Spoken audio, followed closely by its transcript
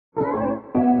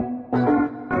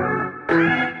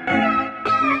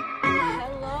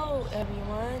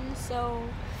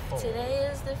Today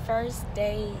is the first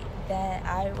day that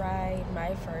I ride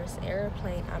my first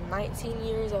airplane. I'm 19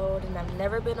 years old and I've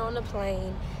never been on a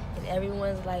plane, and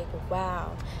everyone's like,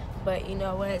 wow. But you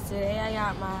know what? Today I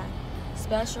got my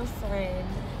special friend,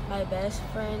 my best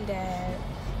friend Dad,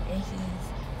 and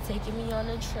he's taking me on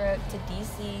a trip to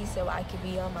DC so I could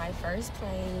be on my first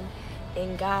plane.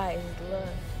 And guys, look.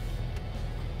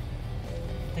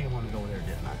 I think I wanted to go over there,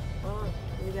 didn't I? Oh,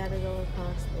 we gotta go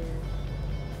across there.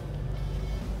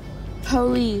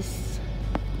 Police.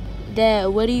 Dad,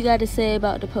 what do you got to say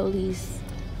about the police?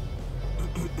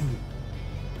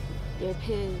 They're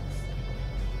pigs.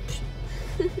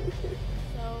 So,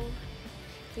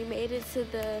 we made it to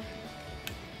the,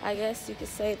 I guess you could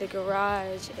say, the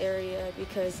garage area,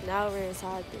 because now we're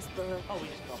inside this little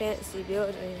fancy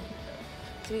building.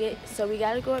 So we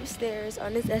gotta go upstairs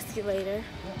on this escalator.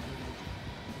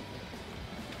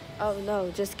 Oh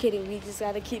no, just kidding. We just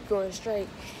gotta keep going straight.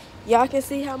 Y'all can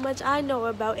see how much I know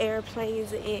about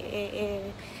airplanes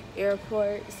and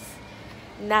airports.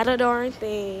 Not a darn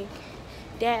thing.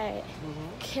 Dad,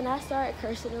 can I start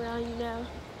cursing around you now?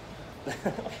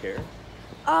 I don't care.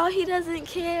 Oh, he doesn't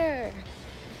care.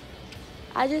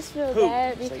 I just feel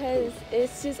bad because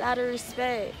it's just out of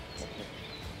respect.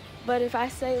 But if I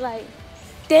say like,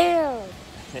 damn,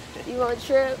 you won't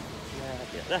trip?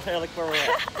 Yeah, that's like where we're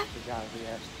at. Good job,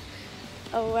 yes.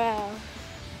 Oh, wow.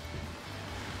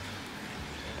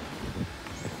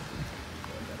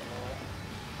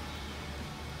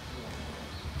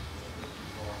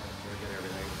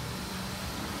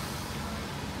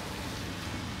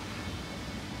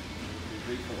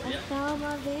 I found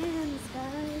my vans,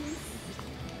 guys.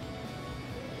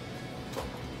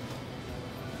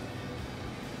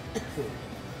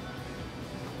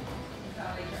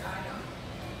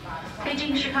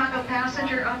 Paging Chicago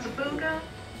passenger Otsubuga.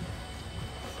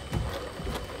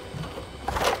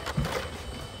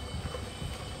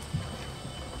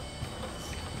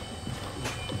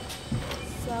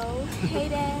 So, hey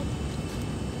Dad.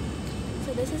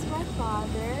 So this is my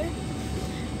father.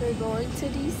 We're going to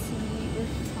DC. We're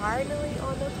finally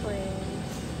on a plane.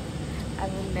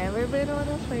 I've never been on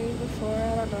a plane before.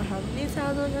 I don't know how many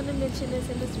times I'm going to mention this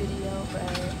in this video,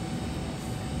 but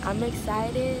I'm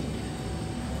excited.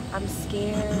 I'm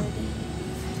scared.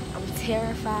 I'm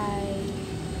terrified.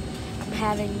 I'm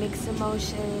having mixed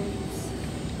emotions.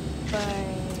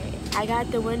 But I got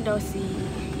the window seat.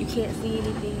 You can't see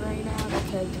anything right now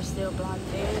because you're still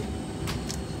blocked in.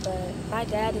 But my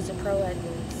dad is a pro at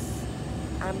this.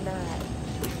 I'm not.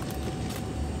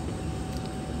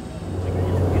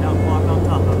 You don't walk on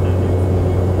top of it.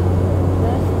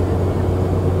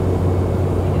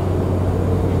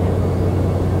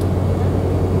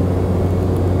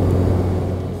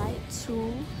 Flight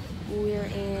 2. We're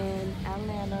in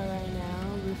Atlanta right now.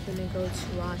 We're gonna go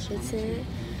to Washington.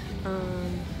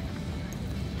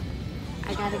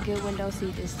 I got a good window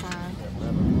seat this time.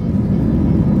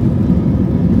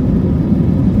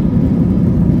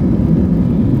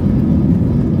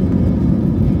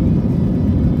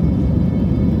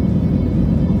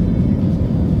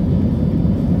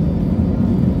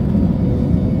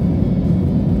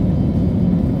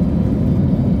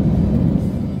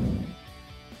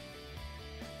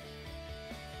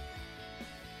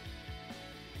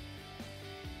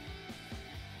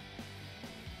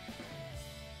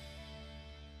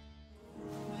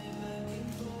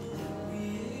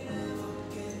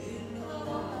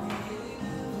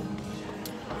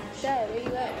 Dad, where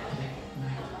you at?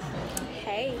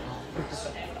 Hey.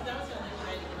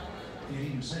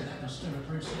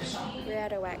 We're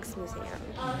at a wax museum.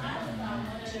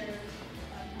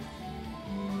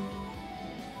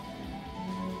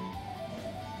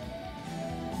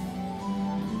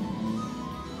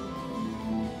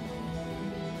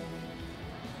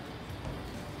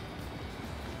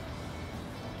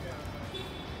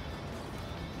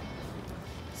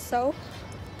 So,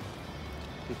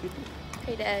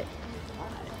 hey Dad.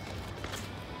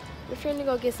 We're trying to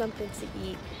go get something to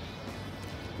eat.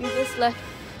 We just left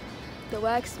the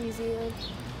wax museum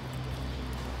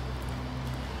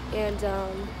and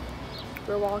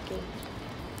we're walking.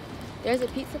 There's a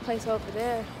pizza place over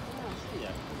there.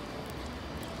 Yeah.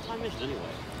 I missed it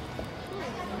anyway.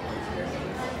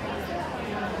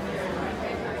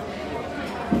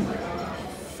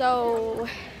 So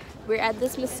we're at the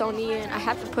Smithsonian. I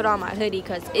have to put on my hoodie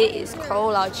because it is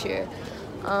cold out here.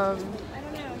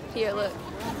 Here, look.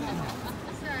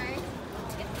 Sorry.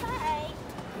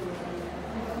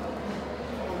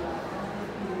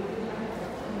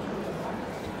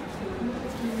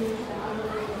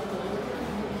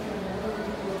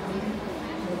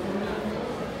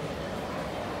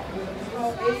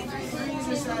 Oh, 83 degrees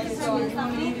It's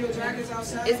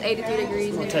 83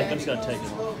 degrees in I'm here. just gonna take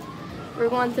it. We're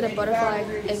going to the butterfly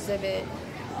exhibit.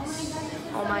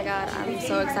 Oh my god, I'm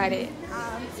so excited.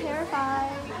 I'm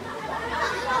terrified.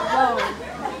 Whoa.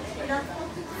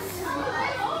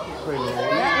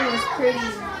 That was pretty.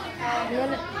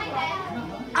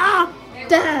 Ah!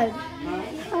 Dad!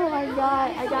 Oh my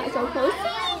god, I got so close.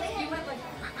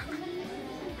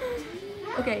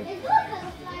 Okay.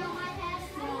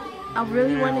 I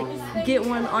really want to get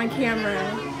one on camera.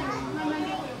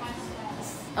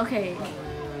 Okay.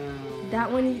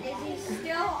 That one.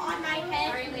 Still on my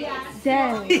head.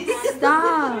 Dad,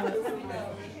 stop.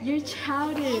 You're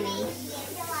childish.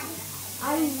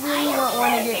 I really don't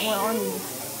want to get one on me.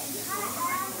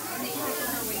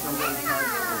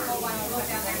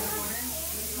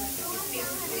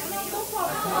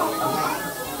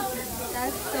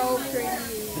 That's so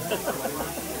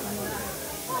pretty.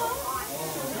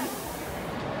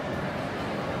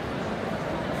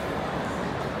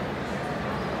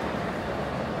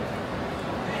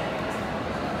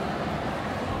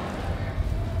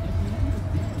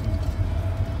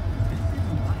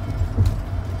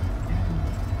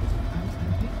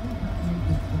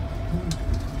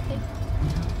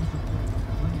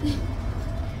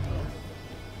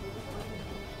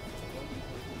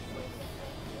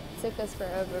 Took us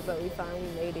forever, but we finally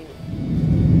made it.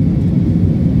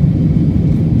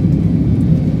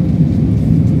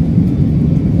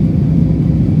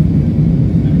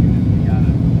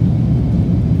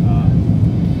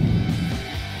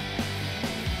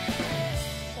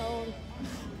 So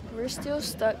we're still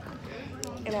stuck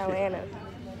in Atlanta.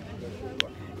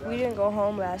 We didn't go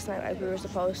home last night like we were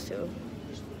supposed to.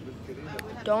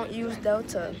 Don't use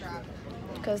Delta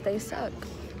because they suck.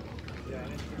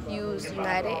 Use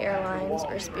United Airlines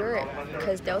or Spirit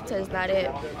because Delta is not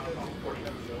it.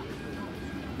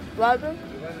 Vlogger?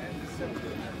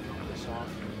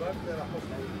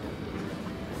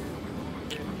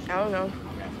 I don't know.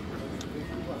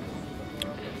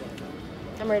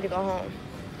 I'm ready to go home.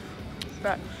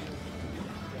 But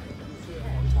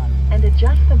and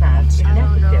adjust the mask if I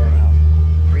don't know. necessary.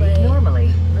 Breathe But normally.